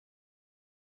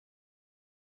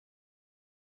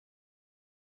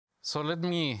So let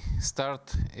me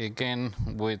start again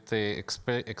with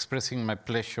expressing my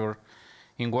pleasure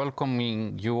in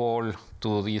welcoming you all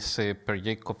to this Per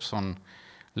Jacobsson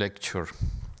Lecture,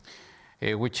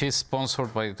 which is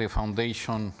sponsored by the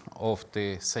foundation of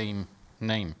the same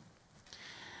name.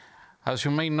 As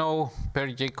you may know,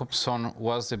 Per Jacobsson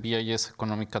was the BIS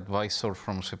economic advisor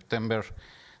from September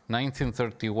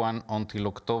 1931 until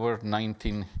October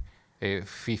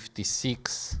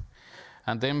 1956,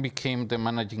 and then became the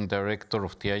managing director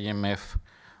of the IMF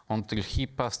until he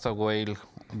passed away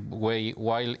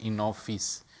while in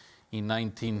office in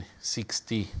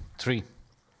 1963.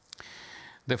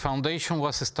 The foundation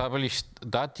was established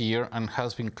that year and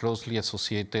has been closely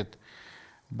associated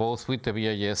both with the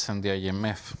BIS and the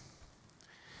IMF.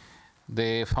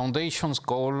 The foundation's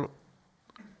goals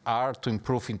are to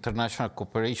improve international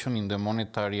cooperation in the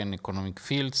monetary and economic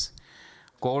fields,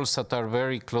 goals that are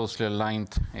very closely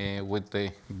aligned with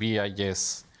the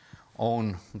BIS'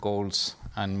 own goals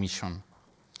and mission.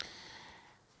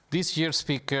 This year's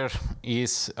speaker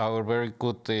is our very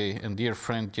good and dear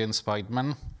friend Jens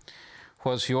Weidmann,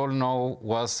 who, as you all know,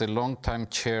 was the longtime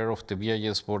chair of the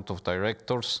BIS Board of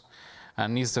Directors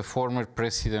and is the former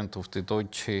president of the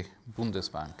Deutsche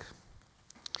Bundesbank.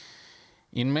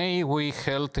 In May, we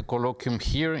held a colloquium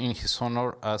here in his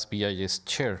honor as BIS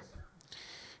chair.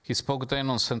 He spoke then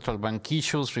on central bank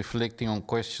issues, reflecting on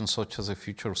questions such as the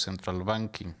future of central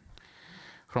banking.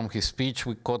 From his speech,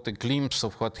 we caught a glimpse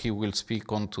of what he will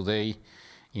speak on today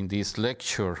in this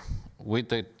lecture,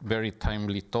 with a very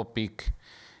timely topic,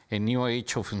 a new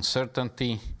age of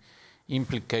uncertainty,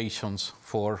 implications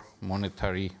for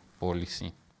monetary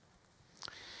policy.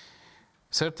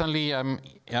 Certainly,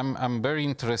 I'm very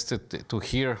interested to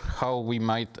hear how we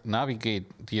might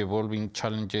navigate the evolving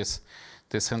challenges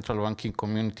the central banking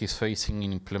community is facing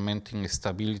in implementing a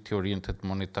stability-oriented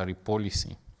monetary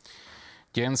policy.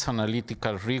 Jens'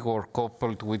 analytical rigor,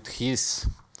 coupled with his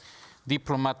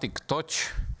diplomatic touch,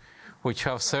 which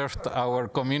have served our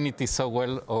community so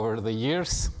well over the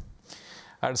years,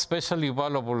 are especially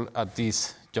valuable at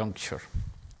this juncture.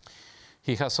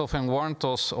 He has often warned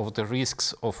us of the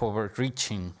risks of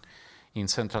overreaching in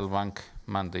central bank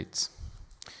mandates.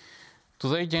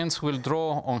 Today, Jens will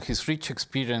draw on his rich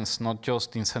experience, not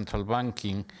just in central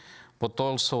banking, but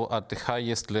also at the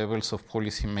highest levels of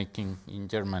policy making in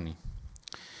Germany.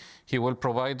 He will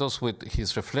provide us with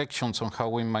his reflections on how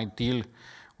we might deal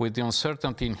with the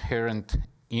uncertainty inherent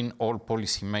in all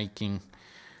policy making,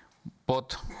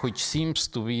 but which seems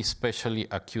to be especially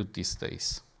acute these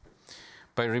days.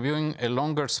 By reviewing a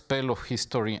longer spell of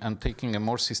history and taking a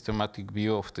more systematic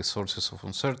view of the sources of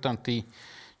uncertainty,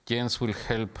 Jens will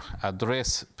help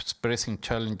address pressing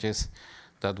challenges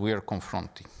that we are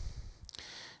confronting.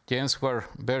 Jens, we're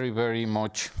very, very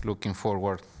much looking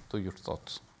forward to your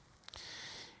thoughts.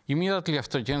 Immediately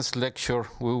after Jens' lecture,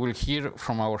 we will hear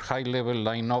from our high-level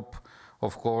lineup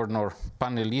of governor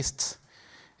panelists,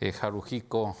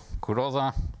 Haruhiko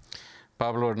Kuroda,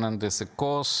 Pablo Hernández de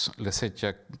Cos,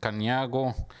 Lesetia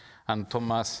Caniago, and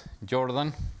Thomas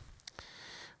Jordan,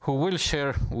 who will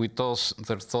share with us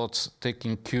their thoughts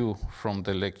taking cue from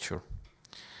the lecture.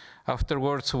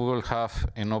 Afterwards, we will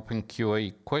have an open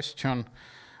QA question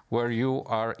where you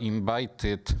are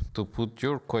invited to put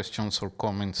your questions or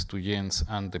comments to Jens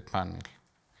and the panel.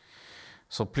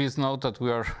 So please note that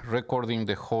we are recording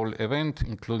the whole event,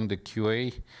 including the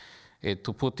QA,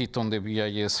 to put it on the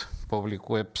BIS public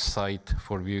website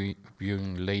for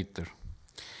viewing later.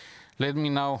 Let me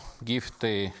now give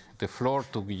the floor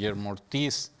to Guillermo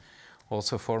Ortiz,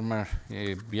 also former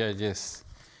BIS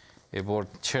board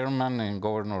chairman and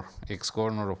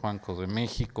ex-governor of Banco de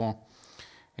Mexico,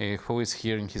 who is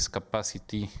here in his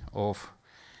capacity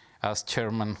as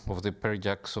chairman of the Per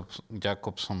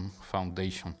Jacobsson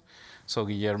Foundation. So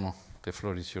Guillermo, the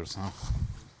floor is yours now.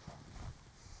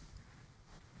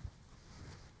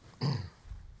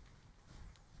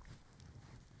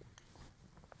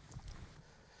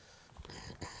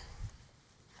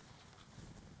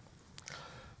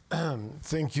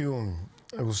 Thank you,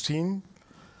 Agustin.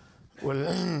 Well,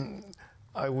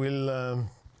 I will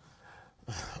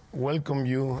welcome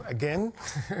you again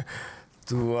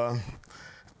to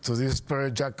this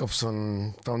Per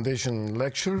Jacobsson Foundation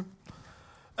Lecture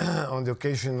on the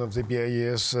occasion of the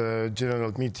BIS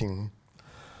General Meeting.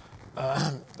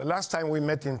 The last time we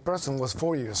met in person was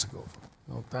 4 years ago.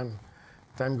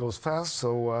 Time goes fast,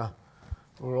 so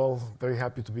we're all very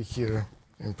happy to be here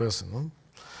in person. Huh?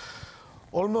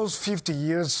 Almost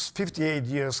 58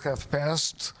 years have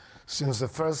passed since the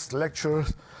first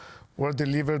lectures were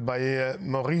delivered by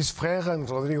Maurice Freire and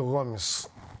Rodrigo Gomez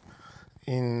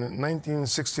in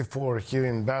 1964 here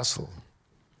in Basel.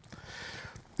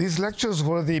 These lectures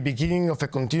were the beginning of a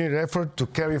continued effort to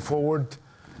carry forward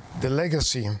the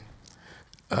legacy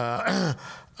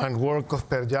and work of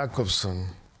Per Jacobsson.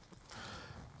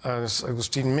 As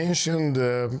Agustin mentioned,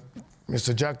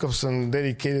 Mr. Jacobsson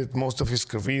dedicated most of his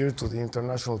career to the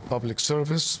international public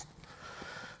service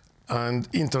and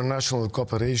international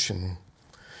cooperation.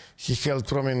 He held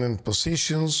prominent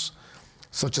positions,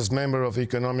 such as member of the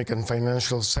Economic and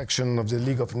Financial Section of the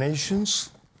League of Nations,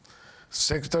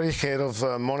 Secretary, Head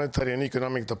of Monetary and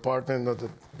Economic Department of the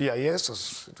BIS,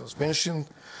 as it was mentioned,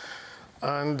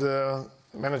 and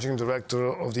Managing Director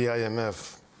of the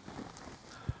IMF.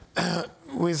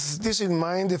 With this in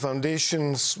mind, the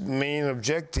Foundation's main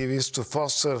objective is to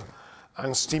foster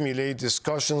and stimulate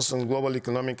discussions on global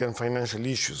economic and financial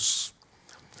issues.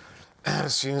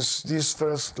 Since these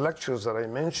first lectures that I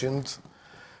mentioned,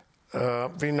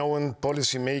 renowned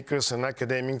policymakers and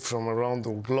academics from around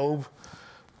the globe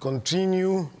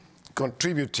continue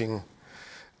contributing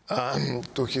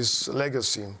to his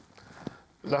legacy.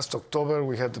 Last October,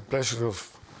 we had the pleasure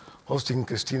of hosting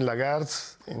Christine Lagarde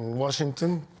in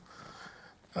Washington,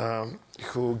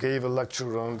 who gave a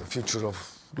lecture on the future of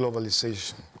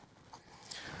globalization.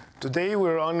 Today,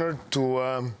 we're honored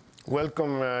to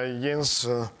welcome Jens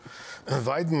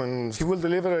Weidmann. He will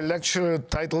deliver a lecture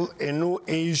titled A New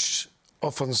Age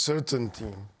of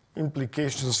Uncertainty,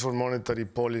 Implications for Monetary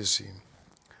Policy.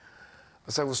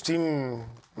 As Agustin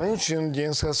mentioned,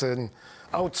 Jens has an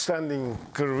outstanding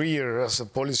career as a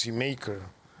policymaker.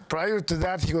 Prior to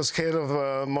that, he was head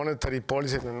of Monetary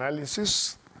Policy and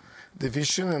Analysis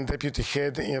Division and deputy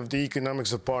head of the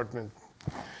Economics Department.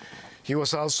 He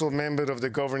was also a member of the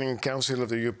Governing Council of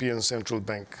the European Central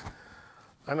Bank.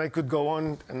 And I could go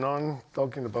on and on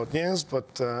talking about Jens,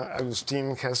 but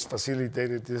Agustin has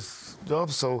facilitated this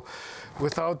job. So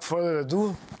without further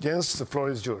ado, Jens, the floor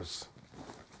is yours.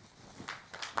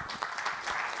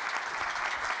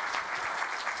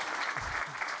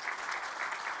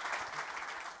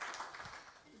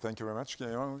 Thank you very much,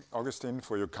 Augustin,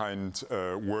 for your kind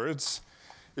words.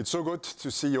 It's so good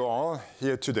to see you all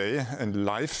here today and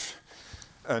live.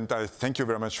 And I thank you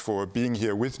very much for being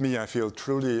here with me. I feel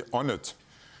truly honored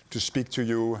to speak to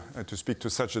you and to speak to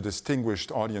such a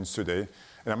distinguished audience today.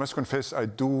 And I must confess, I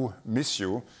do miss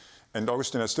you. And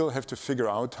Augustin, I still have to figure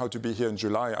out how to be here in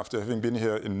July after having been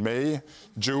here in May,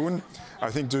 June. I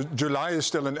think July is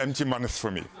still an empty month for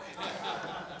me.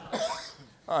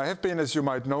 I have been, as you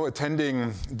might know,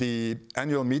 attending the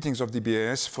annual meetings of the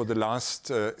BIS for the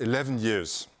last 11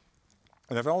 years.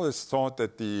 And I've always thought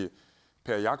that the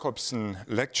Per Jacobsson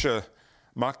Lecture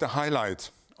marked the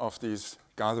highlight of these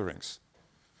gatherings.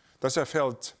 Thus I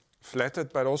felt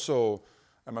flattered, but also,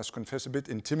 I must confess, a bit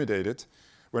intimidated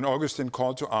when Augustin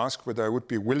called to ask whether I would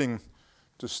be willing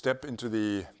to step into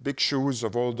the big shoes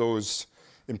of all those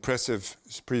impressive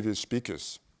previous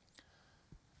speakers.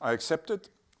 I accepted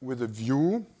with a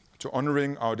view to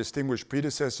honoring our distinguished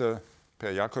predecessor,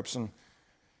 Per Jacobsson,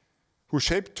 who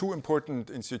shaped two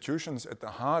important institutions at the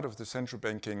heart of the central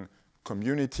banking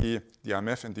community, the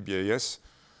IMF and the BIS,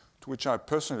 to which I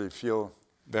personally feel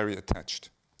very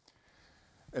attached.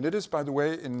 And it is, by the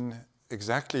way, in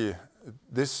exactly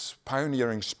this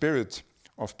pioneering spirit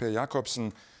of Per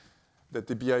Jacobsson that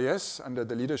the BIS, under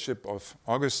the leadership of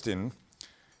Augustin,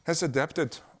 has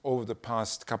adapted over the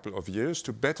past couple of years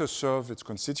to better serve its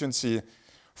constituency,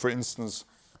 for instance,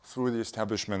 through the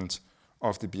establishment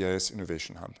of the BIS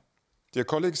Innovation Hub. Dear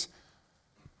colleagues,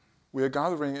 we are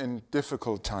gathering in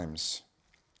difficult times.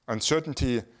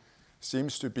 Uncertainty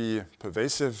seems to be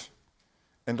pervasive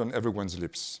and on everyone's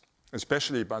lips,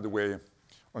 especially, by the way,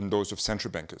 on those of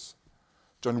central bankers.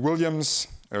 John Williams,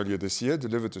 earlier this year,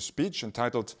 delivered a speech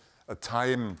entitled A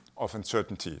Time of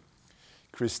Uncertainty.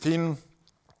 Christine,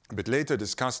 a bit later,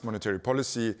 discussed monetary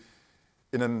policy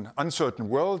in an uncertain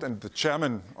world, and the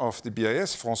chairman of the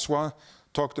BIS, François,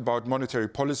 talked about monetary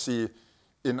policy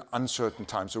in uncertain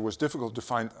times. So it was difficult to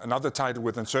find another title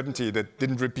with uncertainty that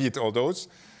didn't repeat all those.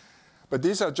 But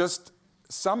these are just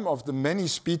some of the many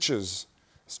speeches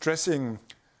stressing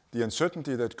the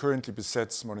uncertainty that currently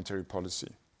besets monetary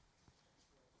policy.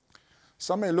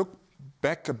 Some may look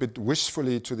back a bit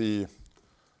wishfully to the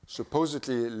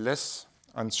supposedly less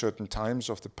uncertain times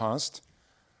of the past,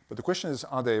 but the question is,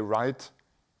 are they right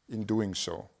in doing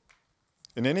so?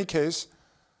 In any case,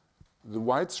 the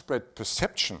widespread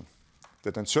perception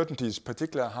that uncertainty is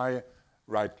particularly high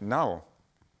right now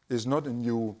is not a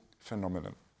new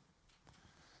phenomenon.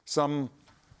 Some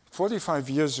 45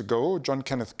 years ago, John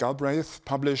Kenneth Galbraith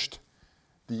published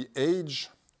The Age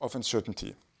of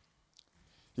Uncertainty.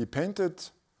 He painted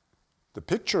the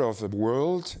picture of a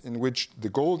world in which the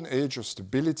golden age of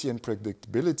stability and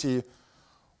predictability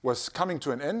was coming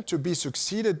to an end to be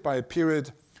succeeded by a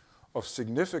period of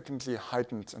significantly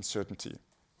heightened uncertainty.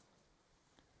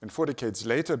 And 4 decades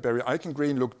later, Barry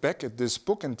Eichengreen looked back at this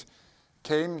book and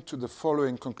came to the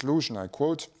following conclusion, I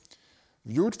quote,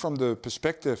 "Viewed from the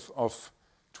perspective of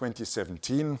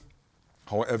 2017,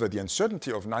 however, the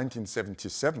uncertainty of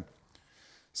 1977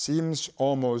 seems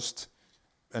almost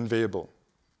enviable.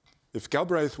 If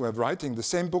Galbraith were writing the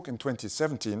same book in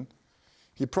 2017,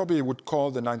 he probably would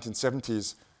call the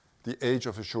 1970s the age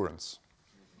of assurance."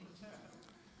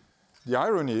 The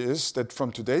irony is that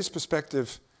from today's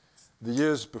perspective, the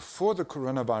years before the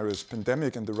coronavirus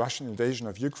pandemic and the Russian invasion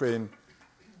of Ukraine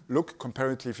look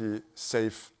comparatively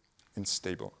safe and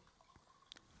stable.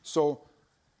 So,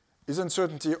 is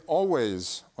uncertainty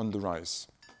always on the rise?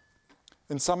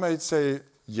 And some might say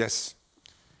yes.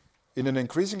 In an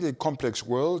increasingly complex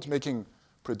world, making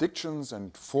predictions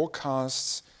and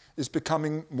forecasts is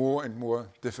becoming more and more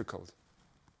difficult.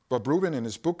 Bob Rubin, in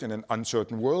his book In an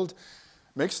Uncertain World,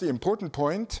 makes the important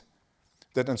point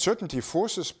that uncertainty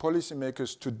forces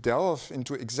policymakers to delve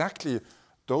into exactly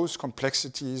those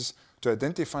complexities to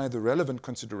identify the relevant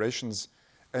considerations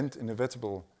and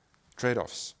inevitable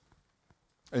trade-offs.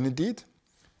 And indeed,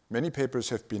 many papers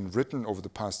have been written over the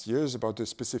past years about the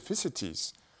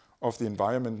specificities of the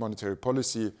environment monetary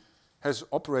policy has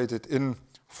operated in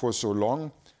for so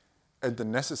long and the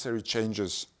necessary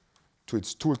changes to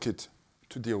its toolkit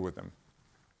to deal with them.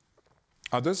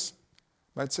 Others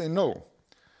might say no.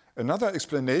 Another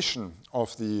explanation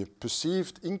of the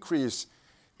perceived increase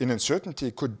in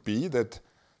uncertainty could be that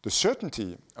the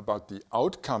certainty about the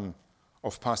outcome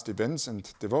of past events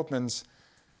and developments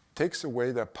takes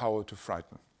away their power to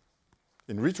frighten.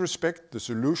 In retrospect, the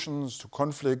solutions to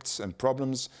conflicts and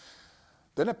problems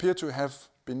then appear to have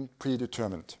been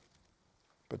predetermined.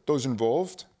 But those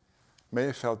involved may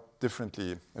have felt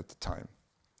differently at the time.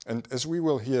 And as we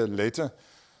will hear later,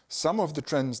 some of the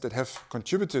trends that have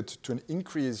contributed to an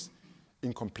increase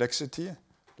in complexity,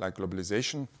 like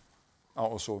globalization, are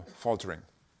also faltering.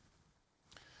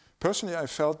 Personally, I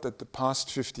felt that the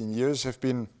past 15 years have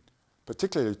been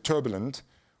particularly turbulent,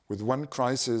 with one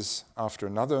crisis after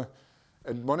another,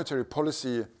 and monetary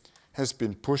policy has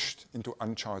been pushed into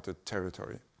uncharted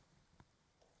territory.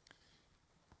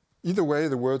 Either way,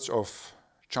 the words of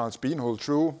Charles Bean hold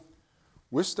true.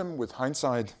 Wisdom with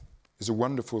hindsight is a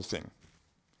wonderful thing.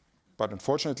 But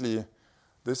unfortunately,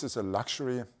 this is a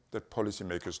luxury that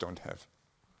policymakers don't have.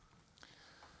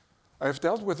 I have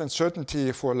dealt with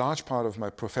uncertainty for a large part of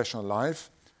my professional life,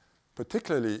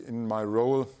 particularly in my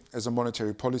role as a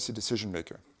monetary policy decision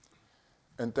maker.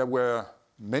 And there were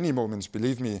many moments,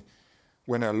 believe me,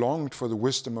 when I longed for the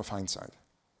wisdom of hindsight.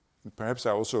 And perhaps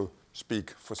I also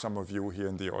speak for some of you here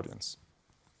in the audience.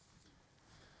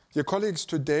 Dear colleagues,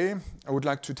 today I would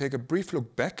like to take a brief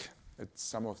look back at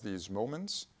some of these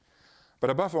moments. But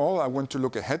above all, I want to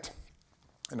look ahead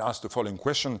and ask the following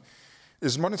question: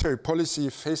 is monetary policy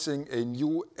facing a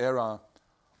new era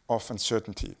of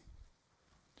uncertainty?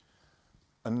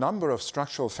 A number of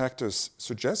structural factors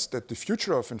suggest that the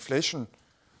future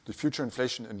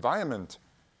inflation environment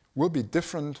will be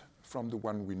different from the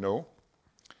one we know.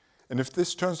 And if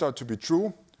this turns out to be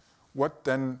true, what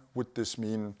then would this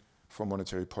mean for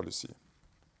monetary policy?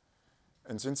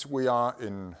 And since we are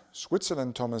in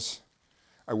Switzerland, Thomas,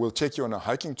 I will take you on a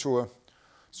hiking tour.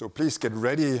 So please get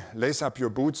ready, lace up your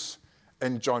boots,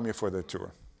 and join me for the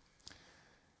tour.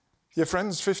 Dear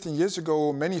friends, 15 years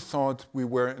ago, many thought we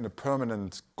were in a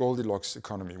permanent Goldilocks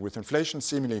economy. With inflation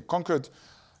seemingly conquered,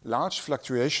 large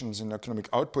fluctuations in economic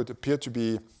output appeared to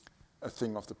be a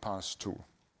thing of the past too.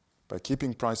 By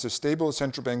keeping prices stable,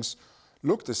 central banks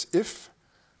looked as if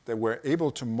they were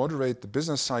able to moderate the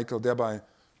business cycle, thereby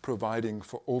providing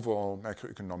for overall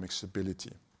macroeconomic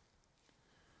stability.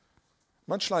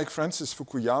 Much like Francis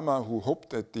Fukuyama, who hoped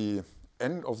that the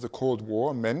end of the Cold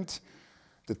War meant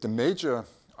that the major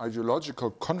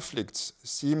ideological conflicts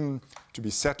seem to be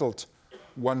settled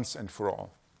once and for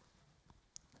all.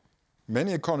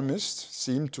 Many economists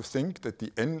seem to think that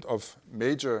the end of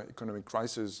major economic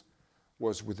crises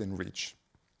was within reach.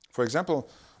 For example,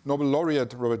 Nobel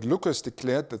laureate Robert Lucas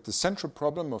declared that the central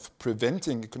problem of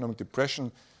preventing economic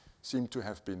depression seemed to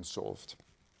have been solved.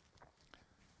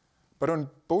 But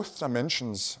on both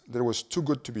dimensions, there was too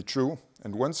good to be true,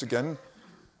 and once again,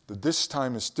 the "this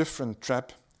time is different"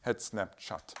 trap had snapped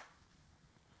shut.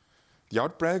 The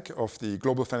outbreak of the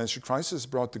global financial crisis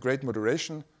brought the Great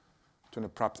Moderation to an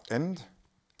abrupt end.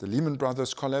 The Lehman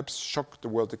Brothers collapse shocked the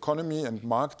world economy and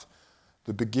marked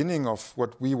the beginning of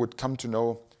what we would come to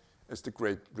know as the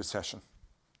Great Recession.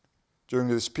 During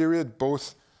this period,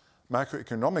 both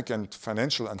macroeconomic and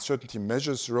financial uncertainty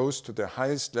measures rose to their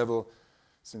highest level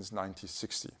since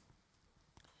 1960.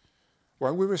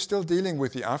 While we were still dealing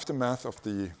with the aftermath of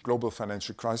the global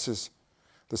financial crisis,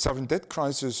 the sovereign debt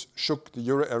crisis shook the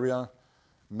euro area.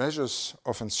 Measures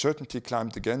of uncertainty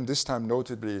climbed again, this time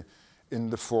notably in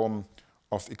the form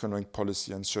of economic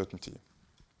policy uncertainty.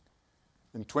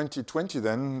 In 2020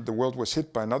 then, the world was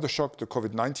hit by another shock, the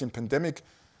COVID-19 pandemic,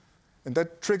 and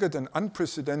that triggered an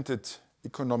unprecedented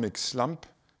economic slump,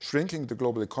 shrinking the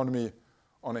global economy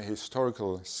on a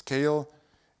historical scale.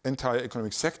 Entire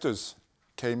economic sectors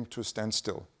came to a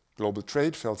standstill. Global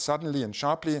trade fell suddenly and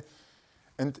sharply,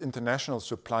 and international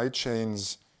supply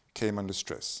chains came under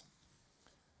stress.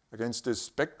 Against this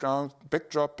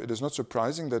backdrop, it is not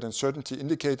surprising that uncertainty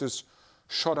indicators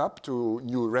shot up to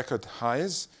new record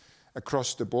highs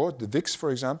across the board. The VIX,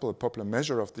 for example, a popular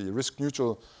measure of the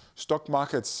risk-neutral stock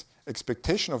market's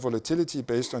expectation of volatility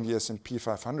based on the S&P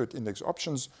 500 index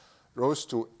options, rose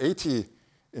to 80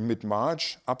 in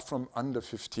mid-March, up from under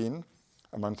 15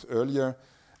 a month earlier.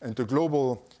 And the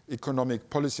global economic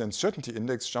policy uncertainty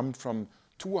index jumped from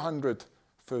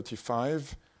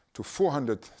 235 to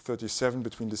 437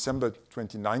 between December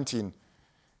 2019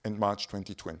 and March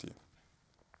 2020.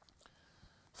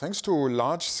 Thanks to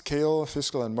large-scale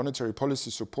fiscal and monetary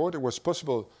policy support, it was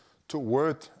possible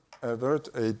to avert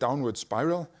a downward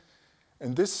spiral,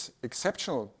 and this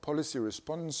exceptional policy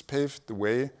response paved the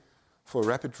way for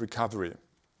rapid recovery.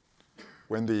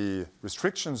 When the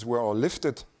restrictions were all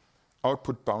lifted,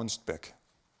 output bounced back.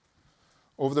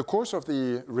 Over the course of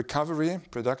the recovery,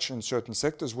 production in certain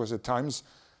sectors was at times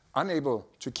unable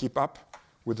to keep up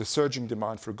with the surging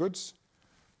demand for goods.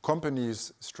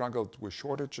 Companies struggled with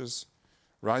shortages,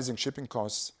 rising shipping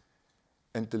costs,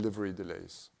 and delivery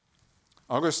delays.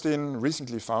 Augustine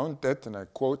recently found that, and I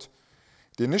quote,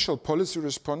 "The initial policy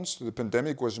response to the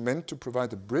pandemic was meant to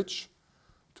provide a bridge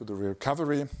to the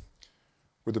recovery.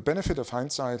 With the benefit of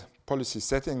hindsight, policy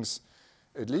settings,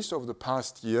 at least over the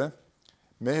past year,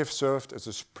 may have served as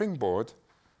a springboard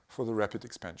for the rapid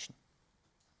expansion."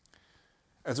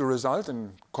 As a result,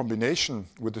 in combination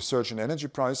with the surge in energy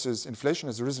prices, inflation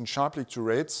has risen sharply to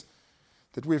rates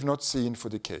that we have not seen for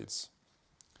decades.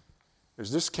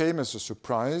 As this came as a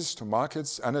surprise to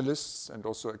markets, analysts, and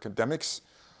also academics,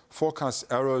 forecast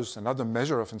errors, another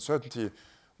measure of uncertainty,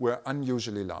 were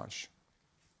unusually large.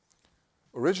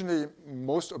 Originally,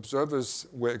 most observers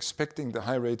were expecting the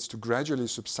high rates to gradually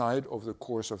subside over the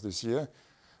course of this year,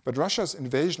 but Russia's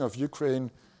invasion of Ukraine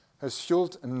has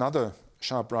fueled another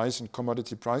sharp rise in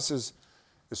commodity prices,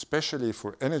 especially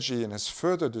for energy, and has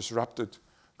further disrupted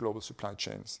global supply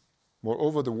chains.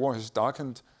 Moreover, the war has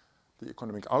darkened the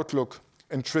economic outlook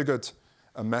and triggered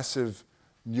a massive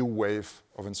new wave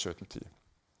of uncertainty.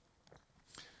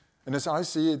 And as I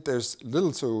see it, there's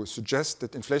little to suggest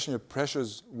that inflationary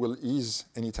pressures will ease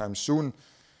anytime soon.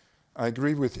 I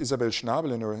agree with Isabel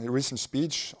Schnabel in her recent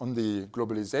speech on the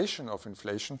globalization of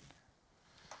inflation,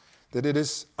 that it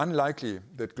is unlikely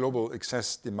that global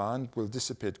excess demand will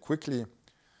dissipate quickly.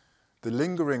 The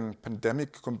lingering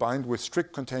pandemic, combined with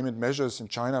strict containment measures in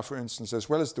China, for instance, as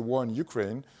well as the war in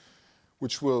Ukraine,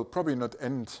 which will probably not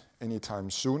end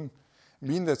anytime soon,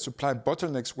 mean that supply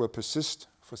bottlenecks will persist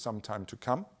for some time to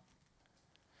come.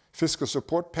 Fiscal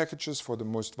support packages for the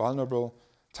most vulnerable,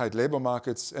 tight labor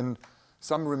markets, and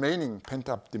some remaining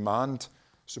pent-up demand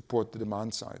support the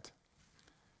demand side.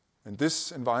 And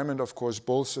this environment, of course,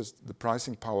 bolsters the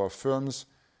pricing power of firms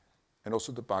and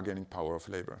also the bargaining power of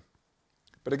labor.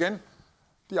 But again,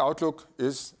 the outlook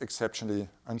is exceptionally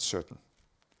uncertain.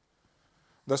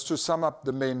 Thus, to sum up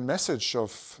the main message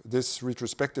of this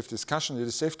retrospective discussion, it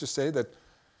is safe to say that,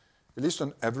 at least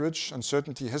on average,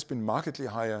 uncertainty has been markedly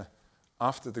higher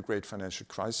after the great financial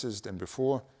crisis than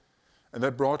before, and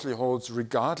that broadly holds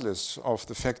regardless of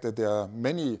the fact that there are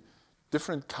many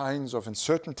different kinds of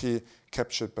uncertainty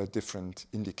captured by different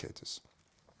indicators.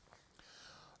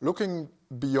 Looking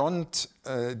beyond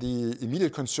the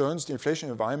immediate concerns, the inflation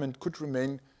environment could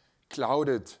remain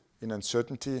clouded in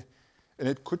uncertainty, and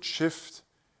it could shift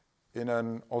in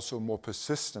an also more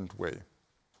persistent way.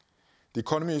 The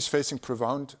economy is facing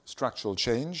profound structural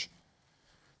change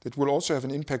that will also have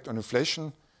an impact on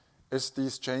inflation, as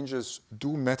these changes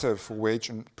do matter for wage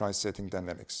and price setting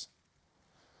dynamics.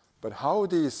 But how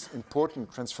these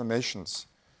important transformations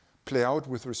play out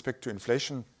with respect to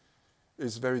inflation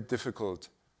is very difficult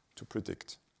to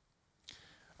predict.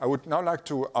 I would now like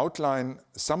to outline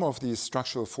some of these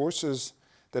structural forces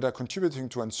that are contributing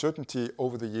to uncertainty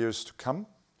over the years to come,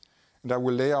 and I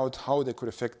will lay out how they could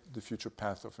affect the future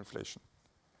path of inflation.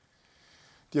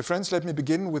 Dear friends, let me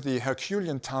begin with the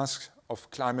Herculean task of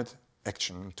climate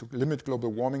action to limit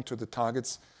global warming to the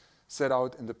targets set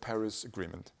out in the Paris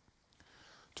Agreement.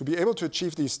 To be able to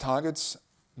achieve these targets,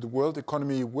 the world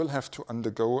economy will have to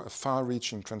undergo a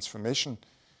far-reaching transformation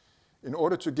in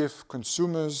order to give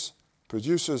consumers,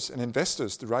 producers, and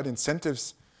investors the right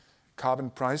incentives. Carbon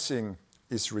pricing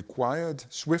is required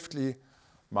swiftly,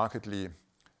 markedly,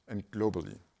 and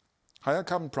globally. Higher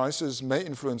carbon prices may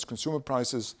influence consumer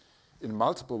prices in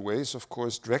multiple ways, of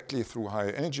course, directly through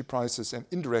higher energy prices and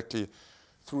indirectly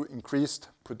through increased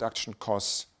production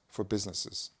costs for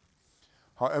businesses.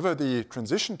 However, the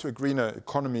transition to a greener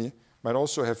economy might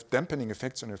also have dampening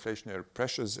effects on inflationary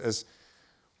pressures, as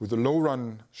with a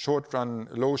low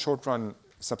short-run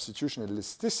substitution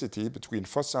elasticity between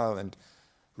fossil and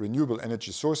renewable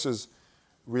energy sources,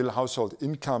 real household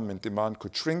income and demand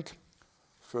could shrink.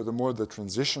 Furthermore, the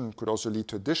transition could also lead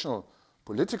to additional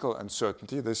political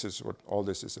uncertainty. This is what all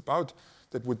this is about,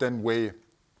 that would then weigh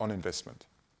on investment.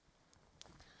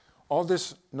 All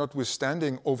this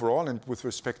notwithstanding, overall and with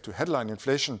respect to headline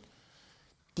inflation,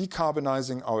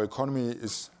 decarbonizing our economy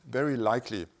is very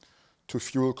likely to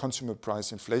fuel consumer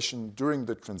price inflation during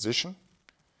the transition,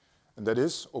 and that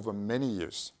is over many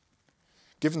years.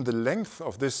 Given the length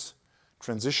of this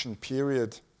transition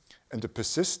period and the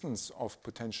persistence of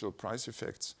potential price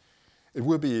effects, it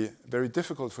will be very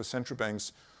difficult for central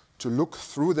banks to look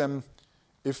through them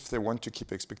if they want to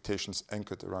keep expectations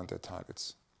anchored around their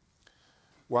targets.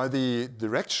 While the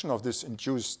direction of this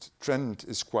induced trend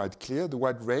is quite clear, the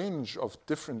wide range of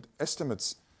different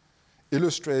estimates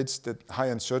illustrates the high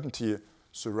uncertainty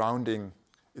surrounding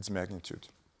its magnitude.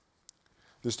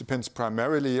 This depends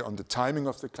primarily on the timing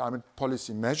of the climate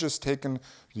policy measures taken,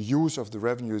 the use of the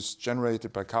revenues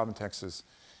generated by carbon taxes,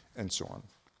 and so on.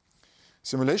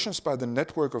 Simulations by the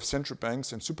network of central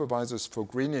banks and supervisors for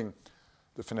greening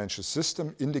the financial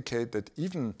system indicate that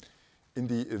even in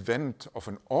the event of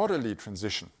an orderly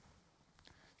transition,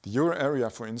 the euro area,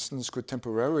 for instance, could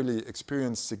temporarily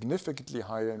experience significantly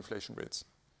higher inflation rates.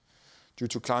 Due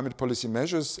to climate policy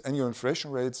measures, annual inflation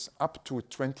rates up to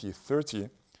 2030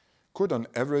 could on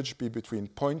average be between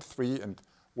 0.3 and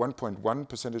 1.1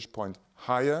 percentage point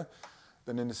higher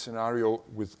than in a scenario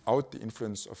without the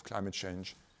influence of climate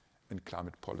change and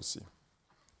climate policy.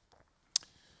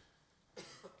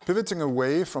 Pivoting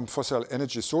away from fossil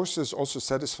energy sources also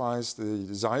satisfies the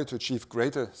desire to achieve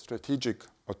greater strategic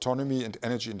autonomy and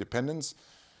energy independence.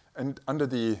 And under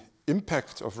the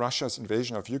impact of Russia's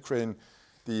invasion of Ukraine,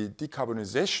 the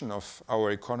decarbonization of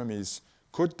our economies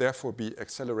could therefore be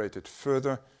accelerated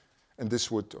further, and this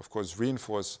would, of course,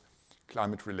 reinforce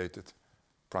climate-related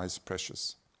price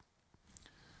pressures.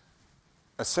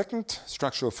 A second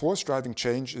structural force driving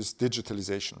change is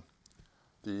digitalization.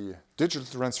 The digital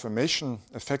transformation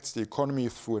affects the economy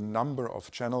through a number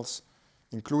of channels,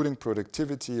 including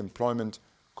productivity, employment,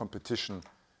 competition,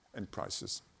 and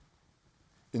prices.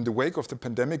 In the wake of the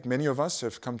pandemic, many of us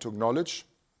have come to acknowledge,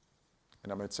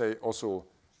 and I might say also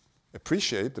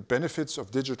appreciate, the benefits of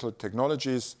digital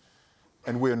technologies,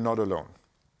 and we are not alone.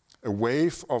 A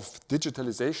wave of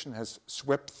digitalization has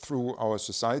swept through our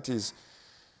societies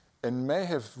and may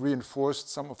have reinforced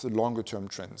some of the longer-term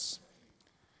trends.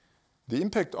 The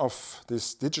impact of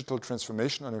this digital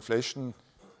transformation on inflation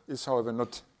is, however,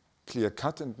 not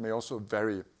clear-cut and may also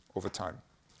vary over time.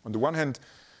 On the one hand,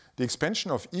 the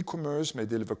expansion of e-commerce may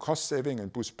deliver cost saving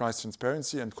and boost price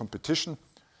transparency and competition.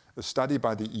 A study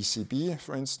by the ECB,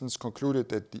 for instance, concluded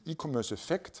that the e-commerce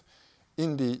effect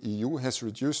in the EU has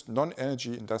reduced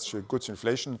non-energy industrial goods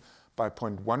inflation by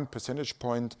 0.1 percentage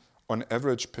point on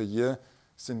average per year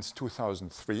since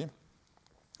 2003.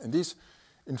 And these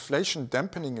inflation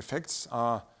dampening effects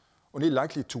are only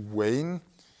likely to wane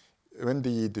when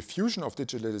the diffusion of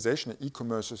digitalization and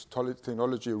e-commerce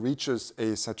technology reaches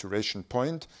a saturation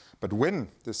point. But when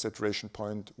this saturation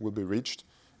point will be reached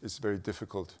is very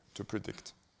difficult to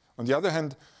predict. On the other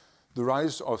hand, the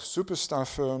rise of superstar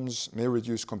firms may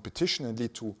reduce competition and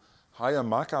lead to higher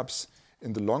markups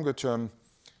in the longer term,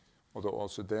 although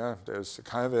also there's a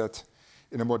caveat.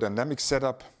 In a more dynamic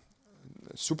setup,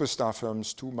 superstar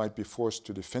firms too might be forced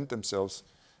to defend themselves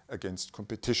against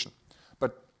competition.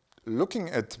 But looking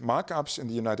at markups in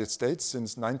the United States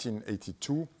since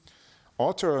 1982,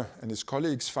 Autor and his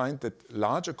colleagues find that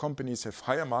larger companies have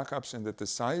higher markups and that the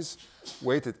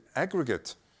size-weighted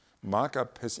aggregate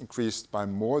markup has increased by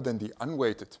more than the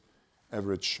unweighted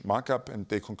average markup, and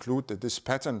they conclude that this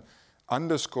pattern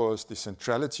underscores the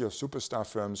centrality of superstar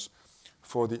firms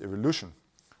for the evolution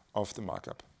of the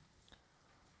markup.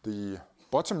 The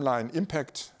bottom line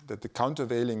impact that the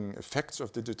countervailing effects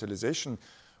of digitalization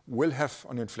will have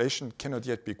on inflation cannot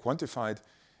yet be quantified.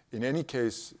 In any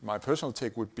case, my personal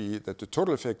take would be that the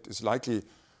total effect is likely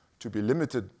to be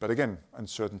limited, but again,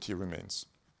 uncertainty remains.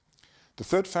 The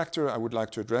third factor I would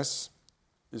like to address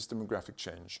is demographic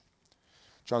change.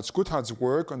 Charles Goodhart's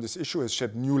work on this issue has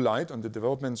shed new light on the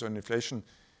developments on inflation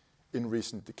in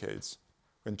recent decades.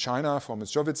 When China, former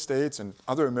Soviet states, and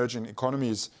other emerging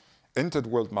economies entered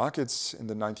world markets in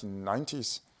the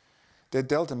 1990s, they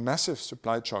dealt a massive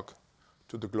supply shock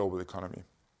to the global economy.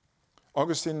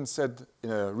 Augustine said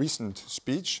in a recent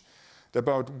speech that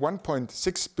about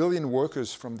 1.6 billion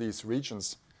workers from these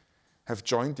regions have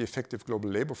joined the effective global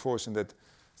labor force, and that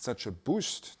such a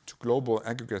boost to global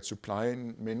aggregate supply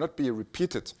may not be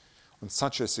repeated on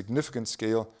such a significant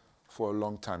scale for a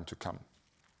long time to come.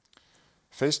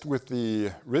 Faced with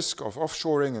the risk of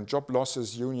offshoring and job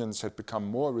losses, unions had become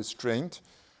more restrained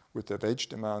with their wage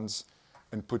demands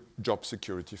and put job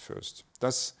security first.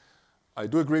 Thus, I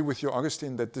do agree with you,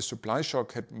 Augustine, that this supply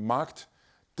shock had marked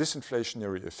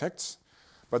disinflationary effects,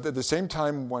 but at the same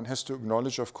time, one has to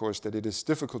acknowledge, of course, that it is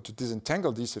difficult to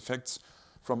disentangle these effects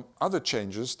from other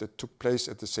changes that took place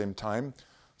at the same time,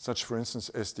 such, for instance,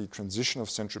 as the transition of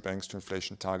central banks to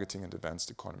inflation targeting in advanced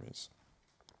economies.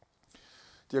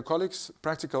 Dear colleagues,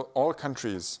 practically all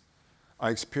countries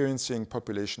are experiencing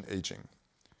population aging.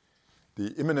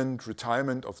 The imminent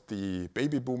retirement of the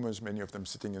baby boomers, many of them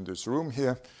sitting in this room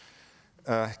here,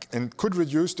 and could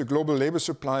reduce the global labor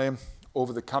supply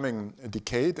over the coming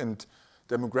decade, and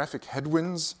demographic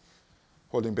headwinds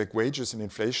holding back wages and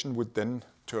inflation would then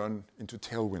turn into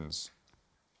tailwinds.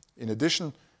 In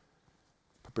addition,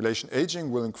 population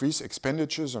aging will increase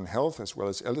expenditures on health as well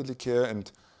as elderly care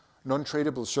and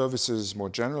non-tradable services more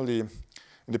generally. And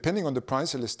depending on the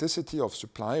price elasticity of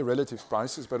supply, relative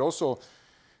prices, but also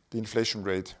the inflation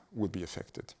rate will be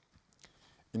affected.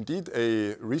 Indeed,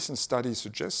 a recent study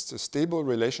suggests a stable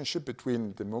relationship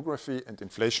between demography and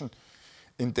inflation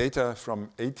in data from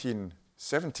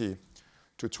 1870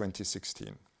 to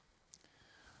 2016.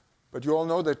 But you all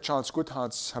know that Charles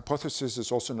Goodhart's hypothesis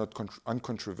is also not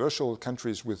uncontroversial.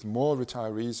 Countries with more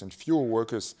retirees and fewer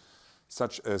workers,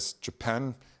 such as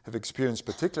Japan, have experienced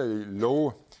particularly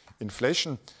low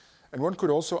inflation. And one could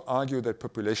also argue that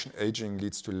population aging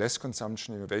leads to less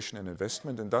consumption, innovation, and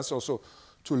investment, and thus also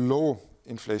to low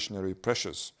inflationary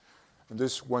pressures. And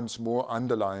this once more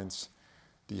underlines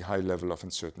the high level of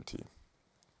uncertainty.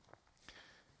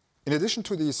 In addition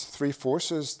to these three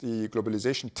forces, the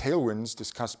globalization tailwinds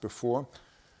discussed before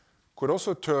could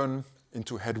also turn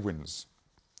into headwinds.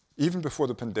 Even before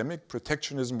the pandemic,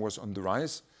 protectionism was on the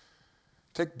rise.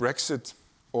 Take Brexit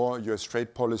or US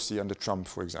trade policy under Trump,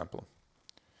 for example.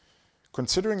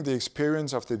 Considering the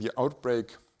experience after the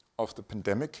outbreak of the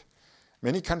pandemic,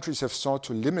 many countries have sought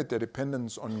to limit their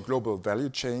dependence on global value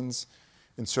chains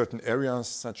in certain areas,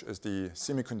 such as the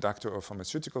semiconductor or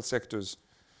pharmaceutical sectors.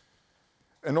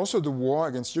 And also the war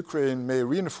against Ukraine may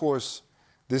reinforce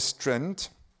this trend,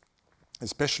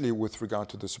 especially with regard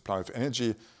to the supply of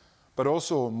energy, but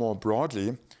also more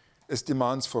broadly, as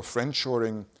demands for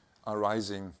friendshoring are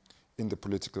rising in the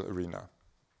political arena.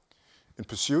 In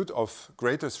pursuit of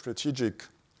greater strategic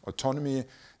autonomy,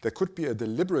 there could be a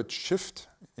deliberate shift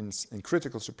in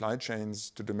critical supply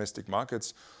chains to domestic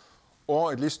markets,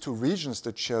 or at least to regions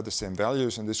that share the same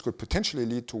values, and this could potentially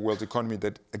lead to a world economy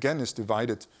that again is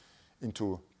divided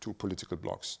into two political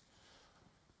blocs.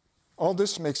 All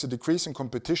this makes a decrease in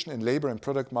competition in labor and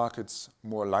product markets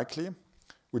more likely,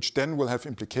 which then will have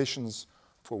implications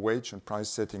for wage and price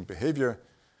setting behavior.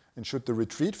 And should the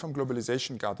retreat from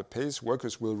globalization gather pace,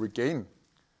 workers will regain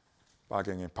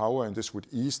bargaining power, and this would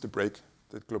ease the brake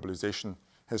that globalization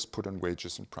has put on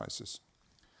wages and prices.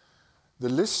 The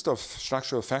list of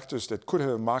structural factors that could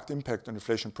have a marked impact on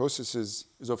inflation processes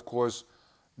is, of course,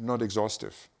 not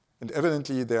exhaustive. And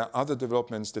evidently, there are other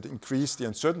developments that increase the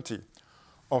uncertainty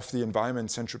of the environment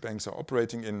central banks are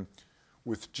operating in,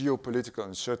 with geopolitical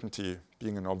uncertainty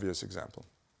being an obvious example.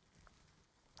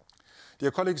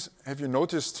 Dear colleagues, have you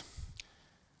noticed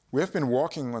we have been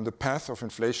walking on the path of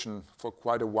inflation for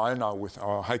quite a while now with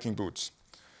our hiking boots.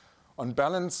 On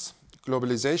balance,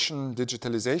 globalization,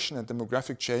 digitalization, and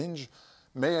demographic change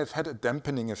may have had a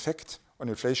dampening effect on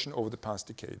inflation over the past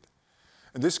decade.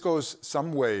 And this goes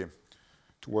some way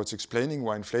towards explaining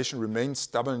why inflation remains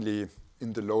stubbornly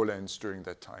in the lowlands during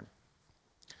that time.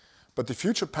 But the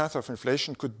future path of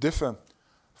inflation could differ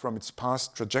from its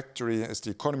past trajectory as the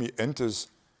economy enters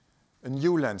a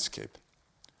new landscape.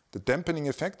 The dampening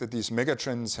effect that these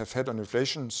megatrends have had on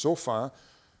inflation so far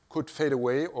could fade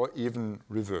away or even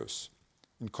reverse.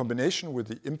 In combination with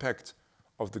the impact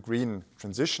of the green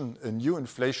transition, a new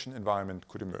inflation environment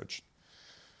could emerge.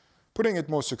 Putting it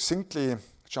more succinctly,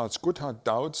 Charles Goodhart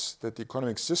doubts that the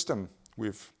economic system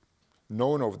we've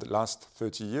known over the last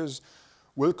 30 years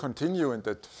will continue and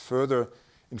that further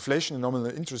inflation and nominal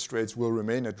interest rates will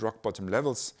remain at rock bottom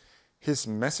levels. His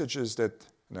message is that,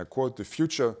 and I quote, "the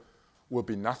future will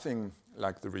be nothing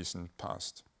like the recent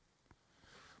past.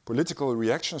 Political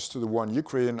reactions to the war in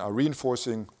Ukraine are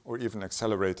reinforcing or even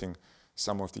accelerating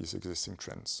some of these existing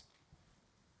trends.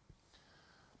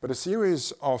 But a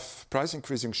series of price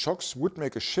increasing shocks would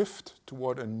make a shift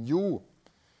toward a new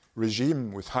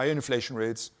regime with higher inflation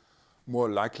rates more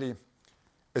likely,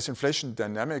 as inflation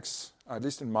dynamics are, at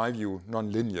least in my view,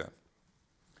 non-linear.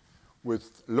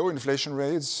 With low inflation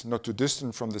rates, not too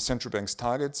distant from the central bank's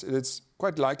targets, it is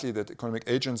quite likely that economic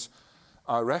agents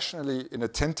are rationally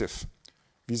inattentive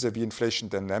vis-à-vis inflation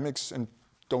dynamics and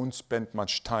don't spend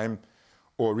much time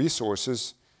or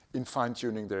resources in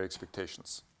fine-tuning their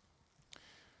expectations.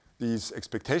 These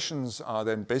expectations are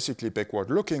then basically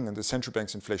backward-looking, and the central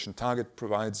bank's inflation target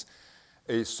provides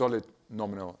a solid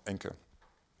nominal anchor.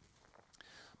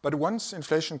 But once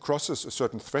inflation crosses a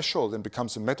certain threshold and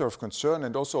becomes a matter of concern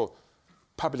and also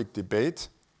public debate,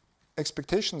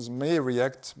 expectations may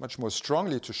react much more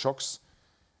strongly to shocks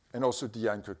and also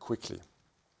de-anchor quickly.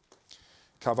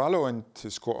 Carvalho and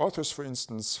his co-authors, for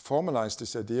instance, formalized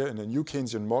this idea in a new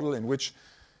Keynesian model in which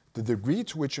the degree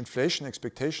to which inflation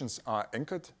expectations are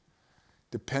anchored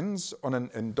depends on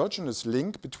an endogenous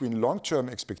link between long-term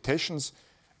expectations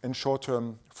and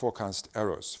short-term forecast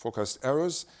errors. Forecast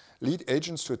errors lead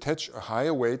agents to attach a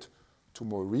higher weight to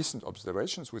more recent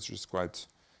observations, which is quite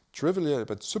trivial,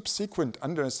 but subsequent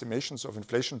underestimations of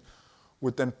inflation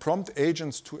would then prompt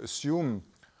agents to assume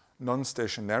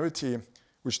non-stationarity,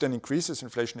 which then increases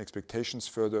inflation expectations,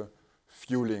 further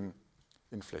fueling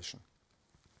inflation.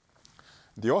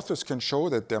 The authors can show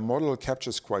that their model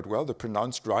captures quite well the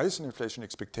pronounced rise in inflation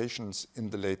expectations in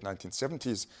the late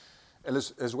 1970s,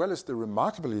 as well as the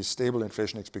remarkably stable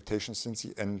inflation expectations since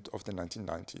the end of the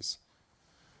 1990s.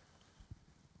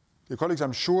 Dear colleagues,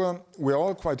 I'm sure we're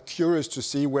all quite curious to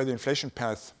see where the inflation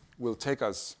path will take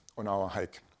us on our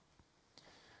hike.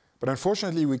 But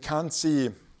unfortunately, we can't see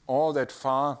all that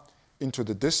far into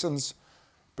the distance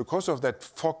because of that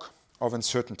fog of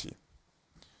uncertainty.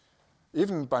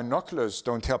 Even binoculars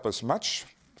don't help us much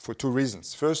for two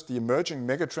reasons. First, the emerging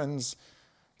megatrends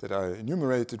that I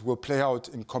enumerated will play out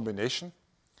in combination,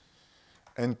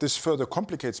 and this further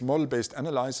complicates model-based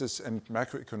analysis and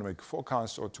macroeconomic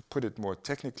forecasts, or to put it more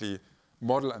technically,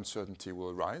 model uncertainty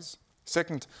will rise.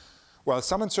 Second, while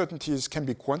some uncertainties can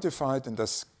be quantified and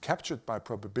thus captured by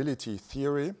probability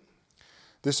theory,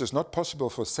 this is not possible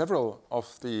for several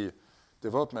of the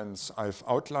developments I've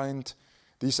outlined.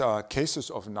 These are cases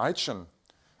of Nietzschean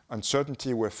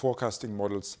uncertainty where forecasting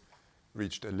models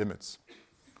reach their limits.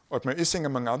 Ottmar Issing,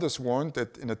 among others, warned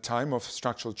that in a time of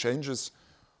structural changes,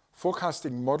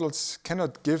 forecasting models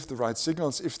cannot give the right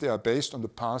signals if they are based on the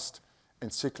past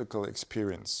and cyclical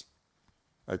experience.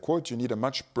 I quote, "You need a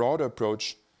much broader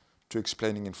approach to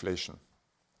explaining inflation,"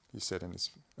 he said in his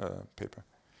paper.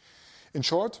 In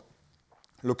short,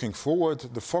 looking forward,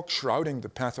 the fog shrouding the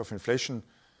path of inflation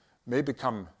may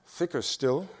become thicker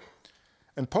still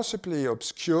and possibly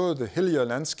obscure the hillier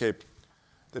landscape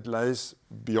that lies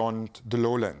beyond the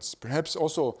lowlands, perhaps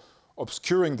also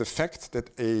obscuring the fact that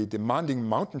a demanding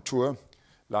mountain tour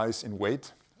lies in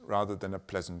wait rather than a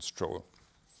pleasant stroll.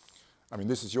 I mean,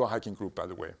 this is your hiking group, by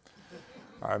the way.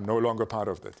 I'm no longer part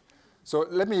of that. So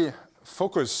let me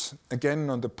focus again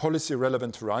on the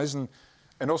policy-relevant horizon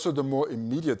and also the more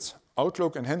immediate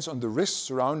outlook, and hence on the risks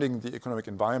surrounding the economic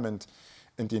environment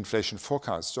and the inflation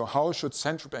forecast. So how should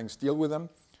central banks deal with them?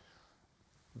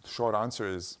 The short answer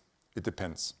is, it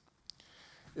depends.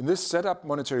 In this setup,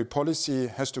 monetary policy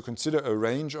has to consider a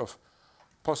range of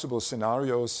possible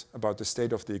scenarios about the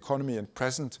state of the economy in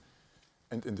present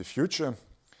and in the future.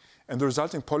 And the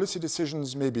resulting policy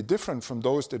decisions may be different from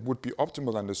those that would be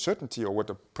optimal under certainty or what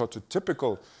a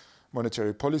prototypical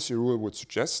monetary policy rule would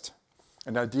suggest.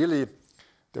 And ideally,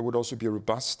 there would also be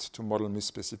robust to model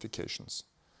misspecifications.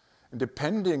 And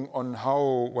depending on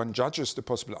how one judges the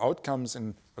possible outcomes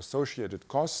and associated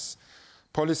costs,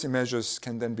 policy measures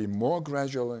can then be more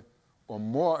gradual or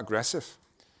more aggressive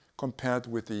compared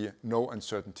with the no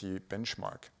uncertainty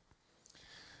benchmark.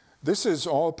 This is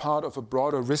all part of a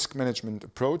broader risk management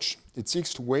approach. It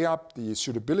seeks to weigh up the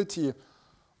suitability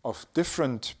of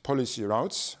different policy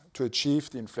routes to achieve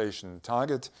the inflation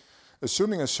target,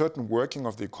 assuming a certain working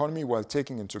of the economy while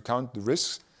taking into account the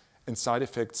risks and side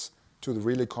effects to the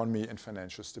real economy and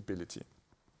financial stability.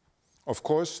 Of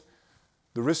course,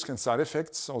 the risks and side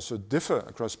effects also differ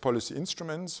across policy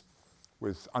instruments,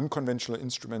 with unconventional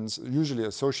instruments usually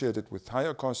associated with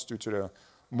higher costs due to their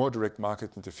more direct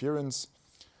market interference.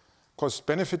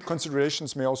 Cost-benefit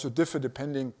considerations may also differ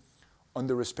depending on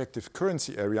the respective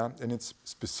currency area and its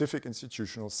specific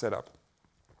institutional setup.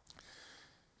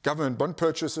 Government bond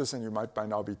purchases, and you might by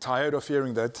now be tired of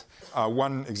hearing that, are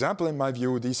one example in my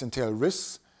view. These entail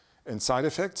risks and side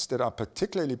effects that are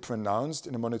particularly pronounced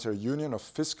in a monetary union of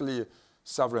fiscally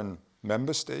sovereign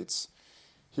member states.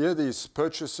 Here, these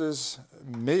purchases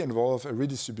may involve a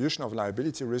redistribution of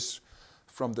liability risks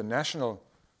from the national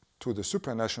to the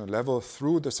supranational level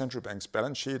through the central bank's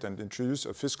balance sheet and introduce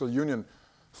a fiscal union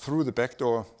through the back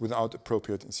door without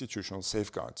appropriate institutional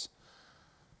safeguards.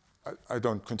 I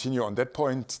don't continue on that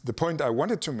point. The point I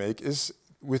wanted to make is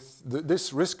with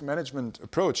this risk management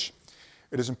approach,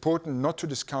 it is important not to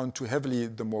discount too heavily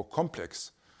the more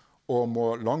complex or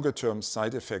more longer-term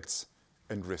side effects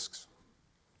and risks.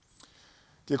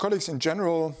 Dear colleagues, in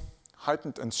general,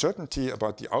 heightened uncertainty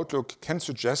about the outlook can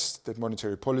suggest that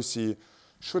monetary policy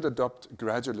should adopt a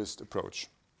gradualist approach.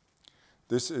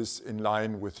 This is in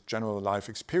line with general life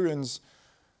experience.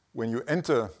 When you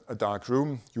enter a dark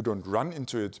room, you don't run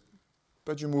into it,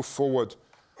 but you move forward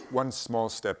one small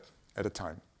step at a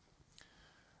time.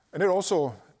 And it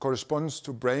also corresponds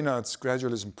to Brainard's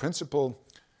gradualism principle.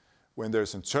 When there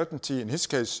is uncertainty, in his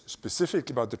case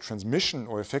specifically about the transmission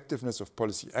or effectiveness of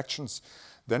policy actions,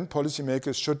 then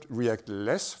policymakers should react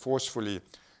less forcefully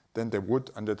than they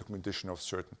would under the condition of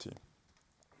certainty.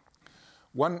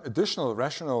 One additional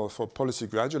rationale for policy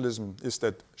gradualism is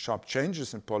that sharp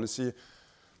changes in policy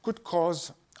could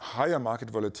cause higher market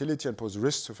volatility and pose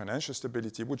risks to financial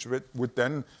stability, which would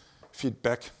then feed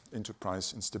back into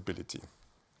price instability.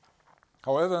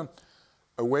 However,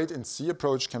 a wait-and-see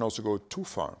approach can also go too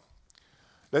far.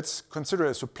 Let's consider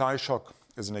a supply shock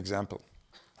as an example.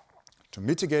 To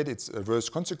mitigate its adverse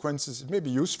consequences, it may be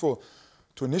useful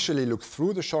to initially look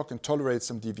through the shock and tolerate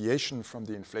some deviation from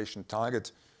the inflation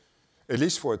target, at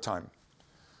least for a time.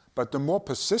 But the more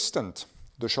persistent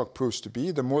the shock proves to be,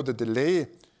 the more the delay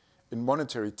in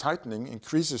monetary tightening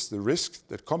increases the risk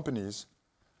that companies,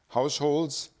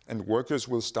 households, and workers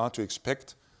will start to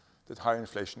expect that higher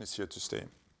inflation is here to stay.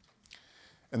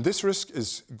 And this risk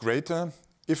is greater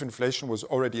if inflation was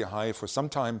already high for some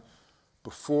time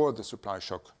before the supply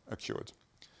shock occurred.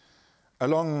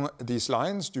 Along these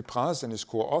lines, Dupraz and his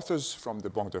co-authors from the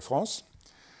Banque de France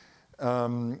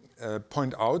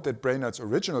point out that Brainard's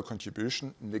original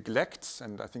contribution neglects,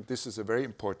 and I think this is a very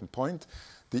important point,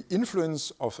 the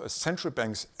influence of a central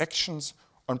bank's actions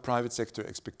on private sector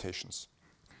expectations.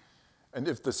 And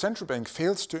if the central bank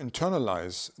fails to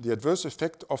internalize the adverse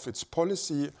effect of its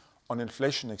policy on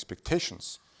inflation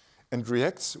expectations and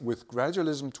reacts with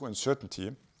gradualism to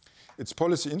uncertainty, its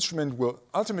policy instrument will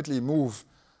ultimately move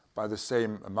by the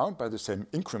same amount, by the same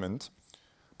increment,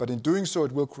 but in doing so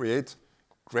it will create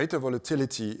greater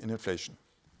volatility in inflation.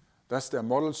 Thus, their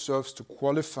model serves to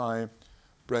qualify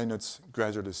Brainard's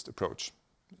gradualist approach.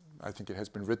 I think it has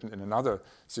been written in another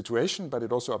situation, but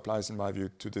it also applies, in my view,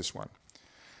 to this one.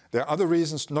 There are other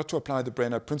reasons not to apply the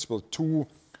Brainard principle too,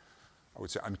 I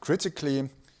would say, uncritically.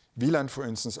 Wieland, for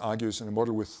instance, argues in a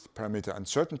model with parameter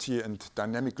uncertainty and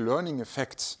dynamic learning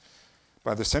effects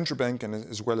by the central bank and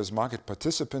as well as market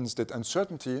participants that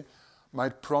uncertainty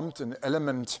might prompt an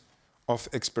element of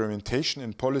experimentation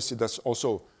in policy, thus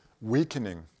also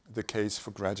weakening the case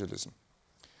for gradualism.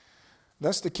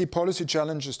 Thus, the key policy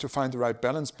challenge is to find the right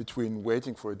balance between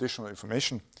waiting for additional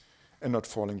information and not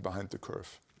falling behind the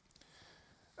curve.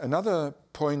 Another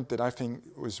point that I think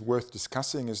was worth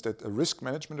discussing is that a risk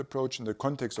management approach in the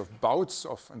context of bouts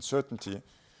of uncertainty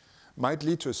might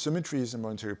lead to asymmetries in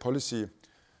monetary policy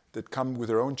that come with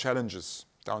their own challenges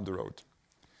down the road.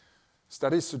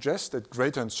 Studies suggest that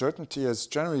greater uncertainty has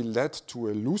generally led to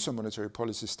a looser monetary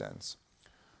policy stance.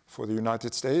 For the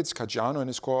United States, Caggiano and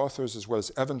his co-authors, as well as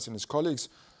Evans and his colleagues,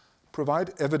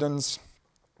 provide evidence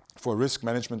for a risk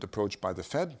management approach by the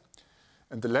Fed.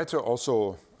 And the latter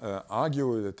also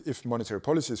argue that if monetary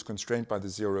policy is constrained by the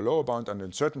zero lower bound under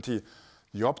uncertainty,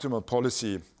 the optimal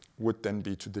policy would then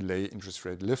be to delay interest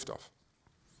rate liftoff.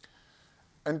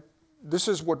 And this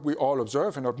is what we all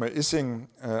observe, and Ottmar Issing,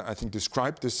 I think,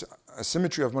 described this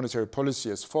asymmetry of monetary policy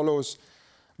as follows.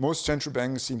 Most central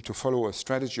banks seem to follow a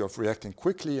strategy of reacting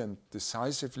quickly and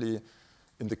decisively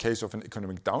in the case of an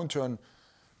economic downturn,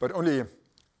 but only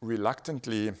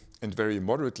reluctantly and very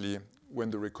moderately when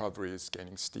the recovery is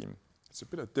gaining steam. It's a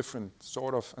bit of different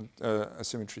sort of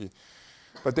asymmetry.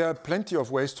 But there are plenty of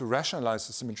ways to rationalize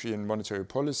asymmetry in monetary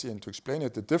policy and to explain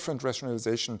it. The different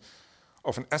rationalization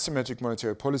of an asymmetric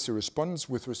monetary policy response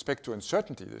with respect to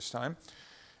uncertainty this time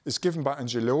is given by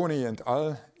Angeloni and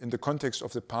al. In the context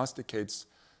of the past decade's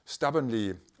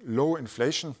stubbornly low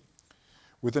inflation.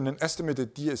 Within an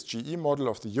estimated DSGE model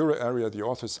of the euro area, the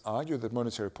authors argue that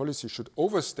monetary policy should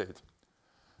overstate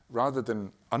rather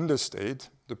than understate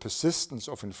the persistence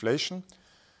of inflation,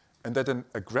 and that an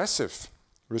aggressive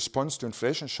response to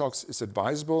inflation shocks is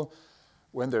advisable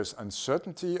when there's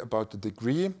uncertainty about the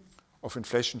degree of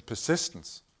inflation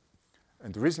persistence.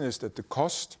 And the reason is that the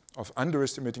cost of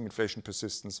underestimating inflation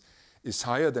persistence is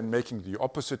higher than making the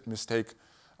opposite mistake.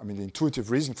 I mean, the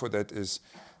intuitive reason for that is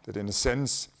that in a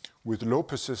sense, with low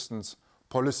persistence,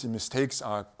 policy mistakes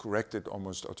are corrected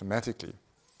almost automatically.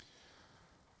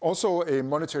 Also, a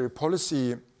monetary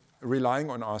policy relying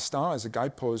on R star as a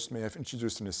guidepost may have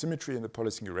introduced an asymmetry in the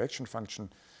policy reaction function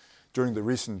during the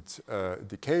recent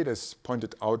decade, as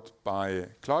pointed out by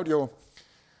Claudio.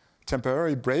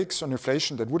 Temporary breaks on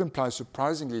inflation that would imply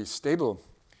surprisingly stable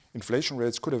inflation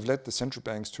rates could have led the central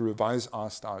banks to revise R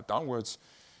star downwards,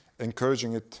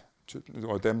 encouraging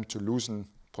them to loosen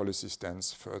policy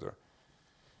stance further.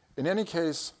 In any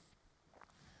case,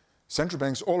 central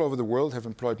banks all over the world have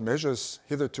employed measures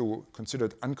hitherto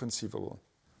considered inconceivable,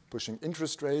 pushing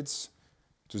interest rates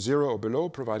to zero or below,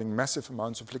 providing massive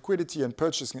amounts of liquidity and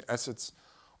purchasing assets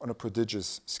on a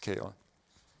prodigious scale.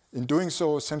 In doing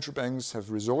so, central banks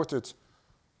have resorted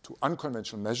to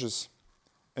unconventional measures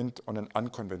and on an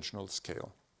unconventional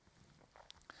scale.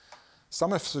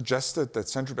 Some have suggested that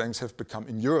central banks have become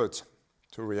inured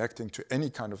to reacting to any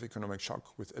kind of economic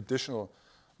shock with additional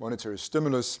monetary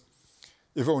stimulus,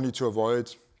 if only to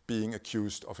avoid being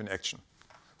accused of inaction.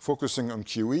 Focusing on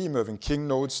QE, Mervyn King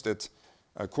notes that,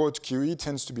 quote, QE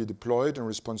tends to be deployed in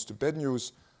response to bad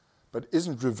news, but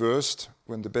isn't reversed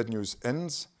when the bad news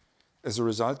ends. As a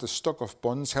result, the stock of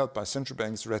bonds held by central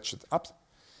banks ratchet up,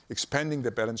 expanding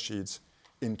their balance sheets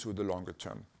into the longer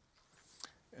term.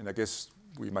 And I guess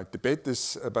we might debate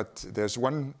this, but there's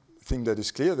one thing that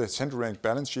is clear, the central bank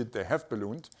balance sheet, they have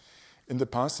ballooned. In the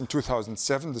past, in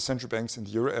 2007, the central banks in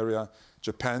the euro area,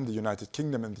 Japan, the United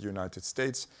Kingdom, and the United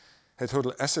States had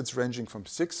total assets ranging from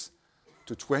 6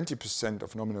 to 20%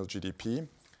 of nominal GDP.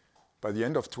 By the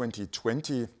end of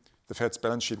 2020, the Fed's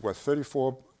balance sheet was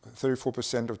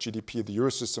 34% of GDP, the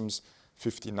Eurosystem's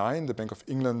 59%, the Bank of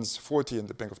England's 40%, and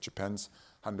the Bank of Japan's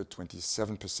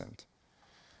 127%.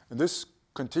 And this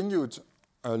continued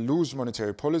loose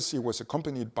monetary policy was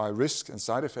accompanied by risks and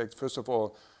side effects. First of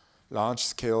all,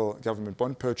 large-scale government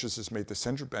bond purchases made the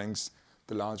central banks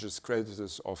the largest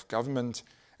creditors of government,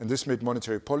 and this made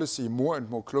monetary policy more and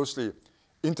more closely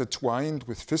intertwined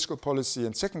with fiscal policy.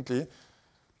 And secondly,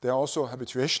 there are also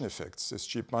habituation effects. As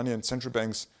cheap money and central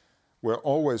banks were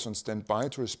always on standby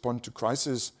to respond to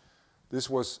crises, this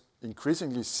was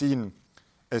increasingly seen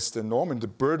as the norm, and the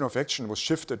burden of action was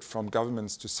shifted from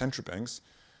governments to central banks,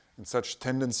 and such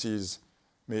tendencies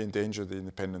may endanger the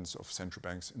independence of central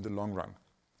banks in the long run.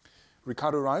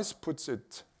 Ricardo Reis puts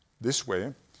it this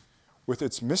way: with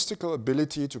its mystical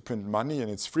ability to print money and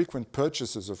its frequent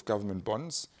purchases of government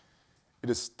bonds, it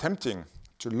is tempting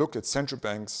to look at central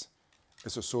banks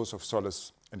as a source of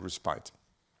solace and respite.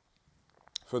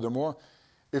 Furthermore,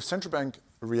 if central banks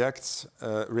react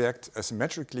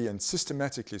asymmetrically and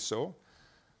systematically so,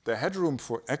 the headroom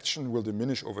for action will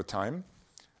diminish over time.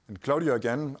 And Claudio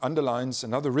again underlines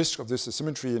another risk of this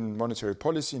asymmetry in monetary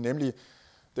policy, namely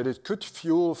that it could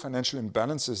fuel financial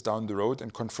imbalances down the road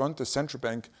and confront the central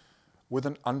bank with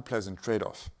an unpleasant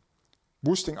trade-off.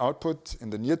 Boosting output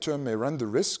in the near term may run the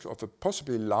risk of a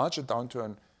possibly larger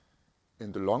downturn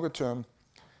in the longer term.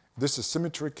 This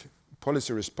asymmetric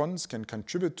policy response can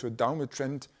contribute to a downward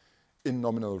trend in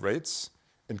nominal rates,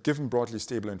 and given broadly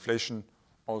stable inflation,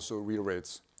 also real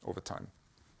rates over time.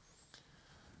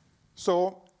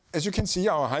 So, as you can see,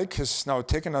 our hike has now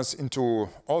taken us into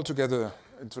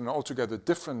an altogether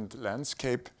different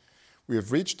landscape. We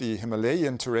have reached the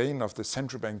Himalayan terrain of the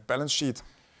central bank balance sheet,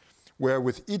 where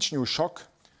with each new shock,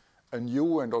 a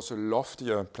new and also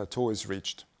loftier plateau is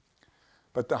reached.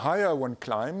 But the higher one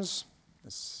climbs,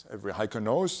 as every hiker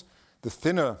knows, the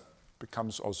thinner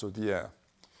becomes also the air.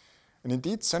 And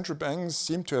indeed, central banks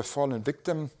seem to have fallen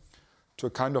victim to a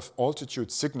kind of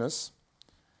altitude sickness.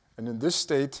 And in this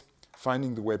state,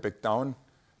 finding the way back down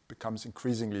becomes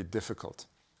increasingly difficult.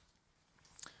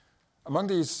 Among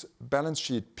these balance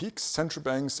sheet peaks, central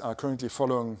banks are currently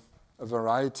following a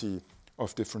variety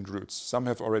of different routes. Some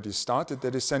have already started their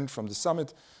descent from the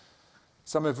summit,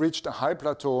 some have reached a high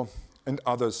plateau, and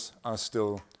others are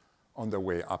still on their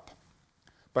way up.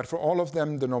 But for all of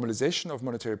them, the normalization of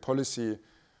monetary policy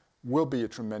will be a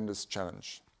tremendous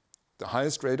challenge. The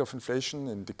highest rate of inflation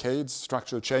in decades,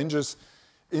 structural changes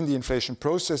in the inflation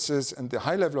processes, and the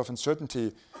high level of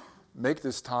uncertainty make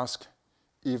this task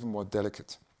even more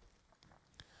delicate.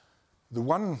 The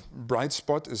one bright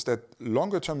spot is that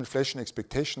longer-term inflation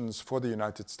expectations for the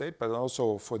United States, but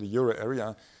also for the euro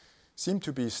area, seem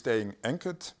to be staying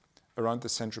anchored around the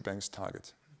central bank's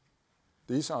target.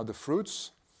 These are the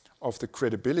fruits of the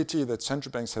credibility that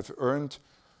central banks have earned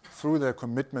through their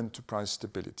commitment to price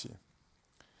stability.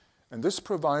 And this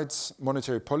provides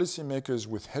monetary policymakers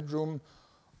with headroom,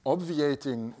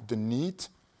 obviating the need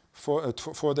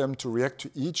for them to react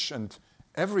to each and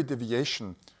every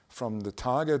deviation from the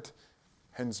target,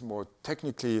 hence more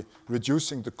technically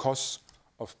reducing the costs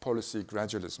of policy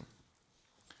gradualism.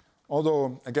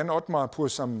 Although, again, Ottmar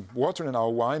pours some water in our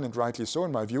wine, and rightly so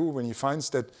in my view, when he finds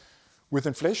that with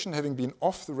inflation having been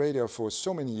off the radar for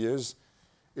so many years,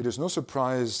 it is no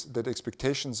surprise that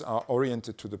expectations are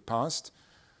oriented to the past,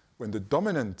 when the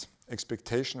dominant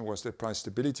expectation was that price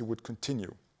stability would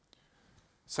continue.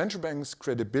 Central banks'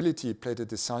 credibility played a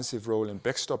decisive role in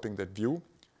backstopping that view,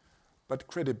 but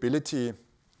credibility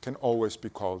can always be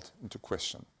called into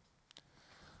question.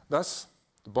 Thus,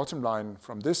 the bottom line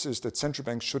from this is that central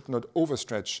banks should not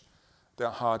overstretch their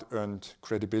hard-earned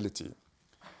credibility.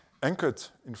 Anchored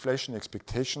inflation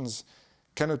expectations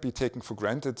cannot be taken for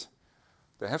granted.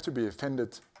 They have to be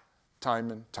defended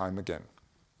time and time again.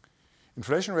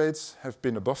 Inflation rates have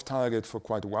been above target for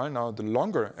quite a while now. The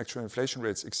longer actual inflation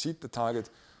rates exceed the target,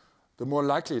 the more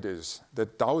likely it is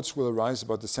that doubts will arise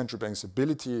about the central bank's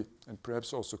ability and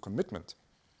perhaps also commitment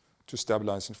to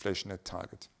stabilize inflation at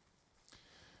target.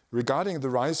 Regarding the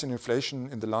rise in inflation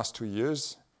in the last 2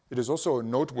 years, it is also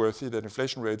noteworthy that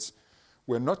inflation rates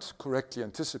were not correctly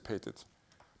anticipated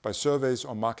by surveys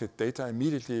or market data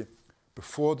immediately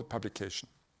before the publication.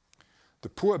 The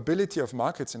poor ability of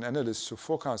markets and analysts to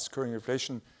forecast current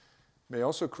inflation may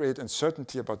also create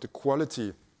uncertainty about the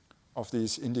quality of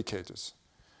these indicators.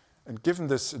 And given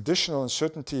this additional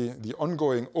uncertainty, the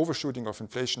ongoing overshooting of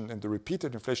inflation and the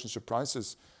repeated inflation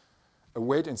surprises, a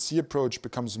wait-and-see approach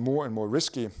becomes more and more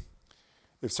risky.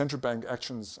 If central bank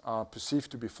actions are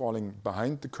perceived to be falling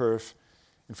behind the curve,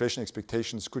 inflation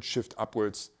expectations could shift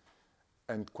upwards,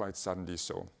 and quite suddenly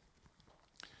so.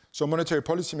 So monetary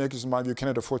policymakers, in my view,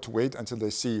 cannot afford to wait until they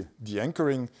see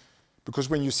de-anchoring, because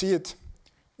when you see it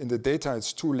in the data,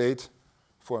 it's too late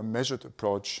for a measured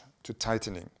approach to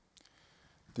tightening.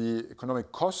 The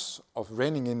economic costs of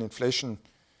reining in inflation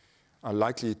are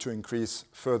likely to increase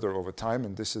further over time,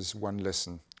 and this is one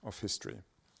lesson of history.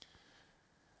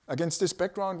 Against this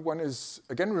background, one is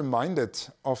again reminded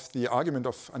of the argument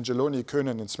of Angeloni,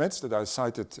 Köhnen, and Smets that I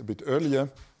cited a bit earlier.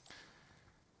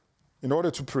 In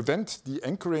order to prevent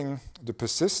de-anchoring, the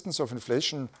persistence of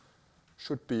inflation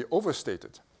should be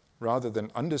overstated rather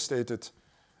than understated,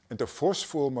 and a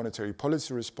forceful monetary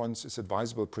policy response is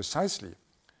advisable precisely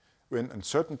when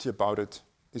uncertainty about it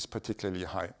is particularly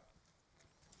high.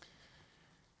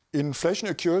 Inflation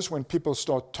occurs when people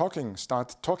start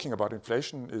talking about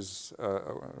inflation, is a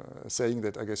saying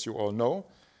that I guess you all know.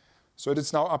 So it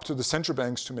is now up to the central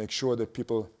banks to make sure that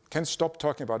people can stop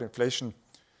talking about inflation.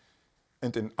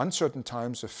 And in uncertain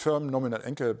times, a firm nominal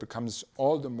anchor becomes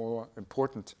all the more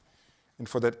important. And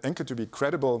for that anchor to be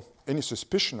credible, any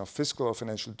suspicion of fiscal or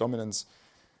financial dominance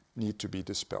need to be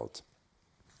dispelled.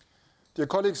 Dear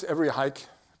colleagues, every hike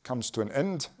comes to an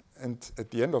end. And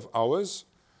at the end of ours,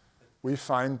 we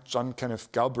find John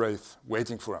Kenneth Galbraith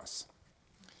waiting for us.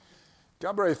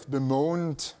 Galbraith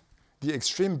bemoaned the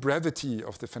extreme brevity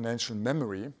of the financial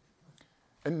memory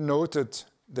and noted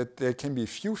that there can be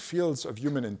few fields of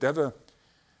human endeavor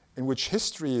in which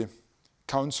history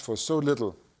counts for so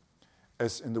little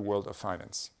as in the world of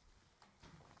finance.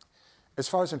 As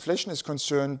far as inflation is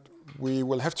concerned, we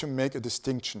will have to make a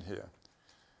distinction here.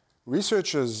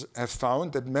 Researchers have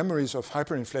found that memories of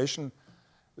hyperinflation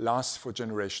last for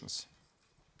generations,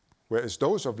 whereas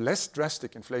those of less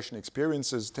drastic inflation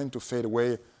experiences tend to fade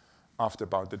away after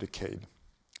about a decade.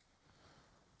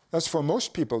 Thus, for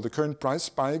most people, the current price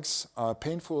spikes are a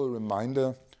painful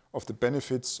reminder of the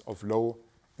benefits of low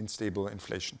and stable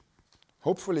inflation.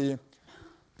 Hopefully,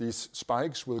 these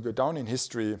spikes will go down in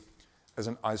history as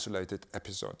an isolated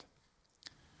episode.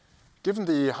 Given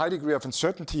the high degree of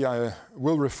uncertainty, I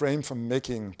will refrain from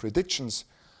making predictions,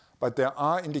 but there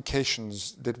are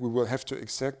indications that we will have to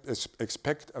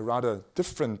expect a rather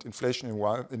different inflation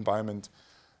environment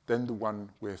than the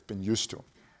one we have been used to.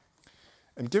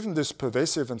 And given this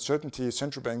pervasive uncertainty,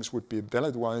 central banks would be well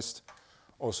advised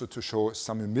also to show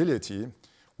some humility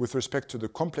with respect to the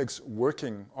complex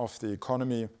working of the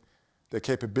economy, their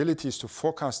capabilities to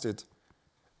forecast it,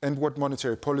 and what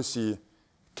monetary policy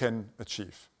can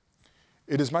achieve.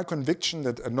 It is my conviction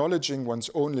that acknowledging one's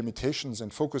own limitations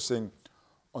and focusing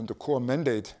on the core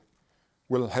mandate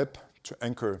will help to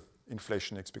anchor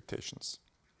inflation expectations.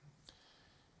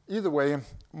 Either way,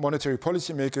 monetary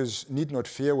policymakers need not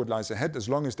fear what lies ahead as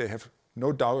long as they have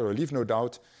no doubt or leave no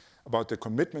doubt about their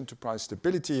commitment to price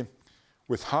stability.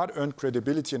 With hard-earned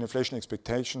credibility and inflation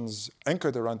expectations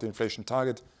anchored around the inflation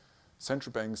target,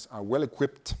 central banks are well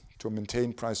equipped to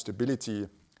maintain price stability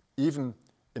even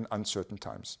in uncertain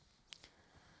times.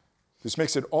 This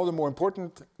makes it all the more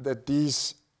important that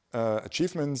these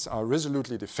achievements are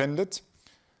resolutely defended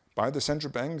by the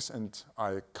central banks, and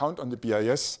I count on the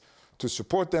BIS to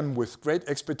support them with great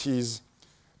expertise,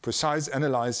 precise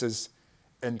analysis,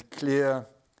 and clear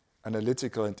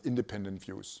analytical and independent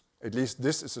views. At least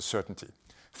this is a certainty.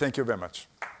 Thank you very much.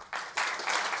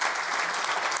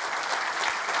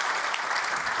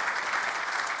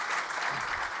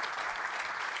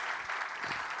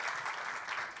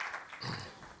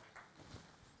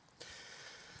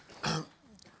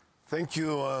 Thank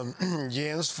you,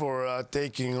 Jens, for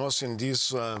taking us in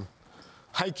this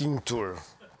hiking tour.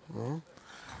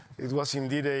 It was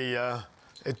indeed a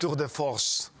tour de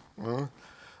force, and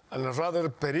a rather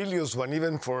perilous one,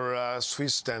 even for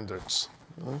Swiss standards.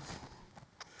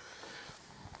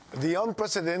 The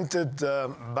unprecedented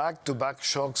back-to-back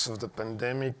shocks of the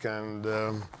pandemic and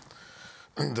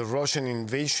the Russian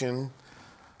invasion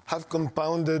have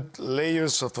compounded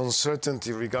layers of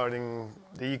uncertainty regarding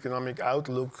the economic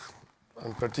outlook,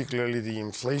 and particularly the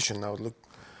inflation outlook,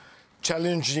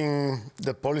 challenging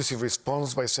the policy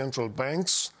response by central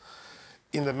banks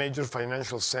in the major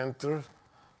financial center,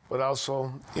 but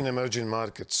also in emerging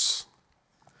markets.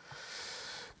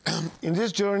 In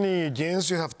this journey,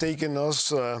 Jens, you have taken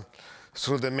us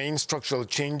through the main structural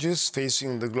changes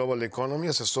facing the global economy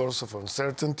as a source of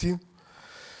uncertainty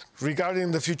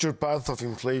regarding the future path of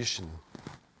inflation,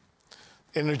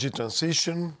 energy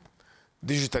transition,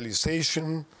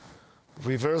 digitalization,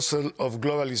 reversal of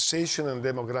globalization, and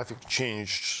demographic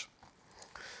change.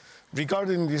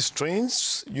 Regarding these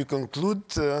trends, you conclude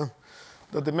that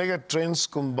the mega trends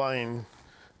combine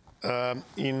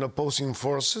in opposing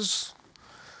forces,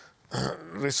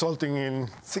 resulting in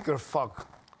thicker fog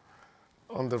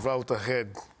on the route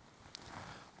ahead.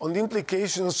 On the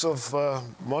implications of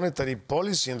monetary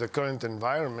policy in the current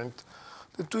environment,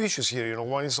 the two issues here,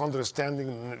 one is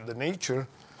understanding the nature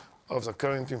of the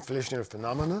current inflationary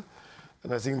phenomena,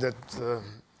 and I think that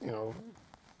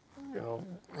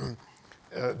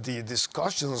the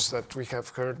discussions that we have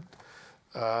heard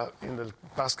in the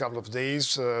past couple of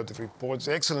days, the reports,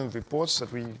 excellent reports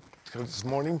that we heard this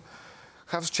morning,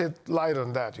 have shed light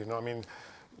on that. I mean,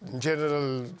 in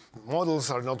general,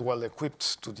 models are not well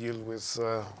equipped to deal with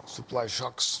supply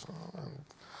shocks,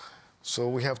 so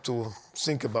we have to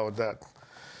think about that.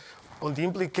 On the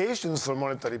implications for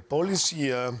monetary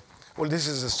policy, well, this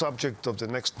is the subject of the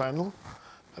next panel,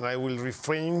 and I will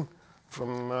refrain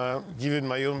from giving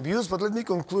my own views, but let me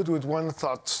conclude with one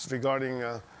thought regarding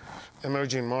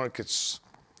emerging markets.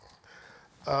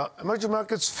 Emerging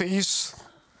markets face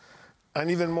an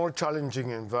even more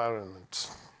challenging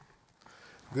environment.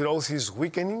 Growth is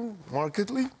weakening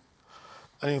markedly,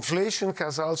 and inflation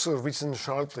has also risen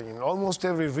sharply in almost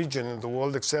every region in the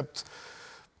world except,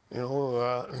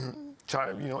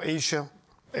 Asia,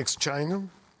 ex-China,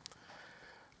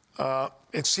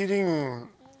 exceeding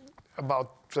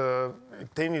about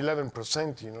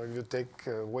 10–11%, if you take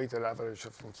a weighted average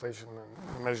of inflation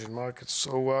in emerging markets.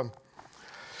 So,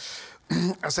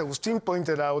 as Agustin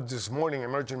pointed out this morning,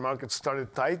 emerging markets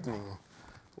started tightening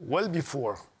well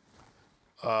before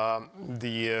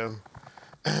the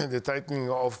tightening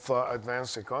of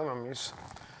advanced economies,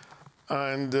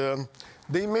 and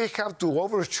they may have to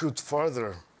overshoot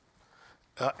further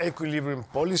equilibrium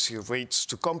policy rates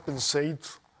to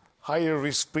compensate higher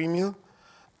risk premium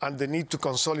and the need to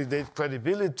consolidate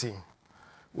credibility,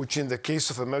 which in the case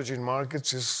of emerging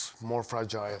markets is more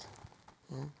fragile.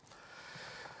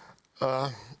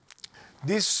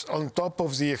 This on top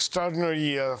of the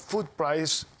extraordinary food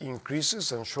price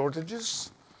increases and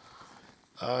shortages,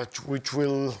 which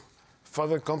will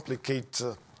further complicate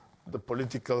the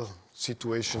political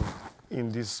situation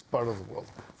in this part of the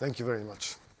world. Thank you very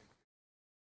much.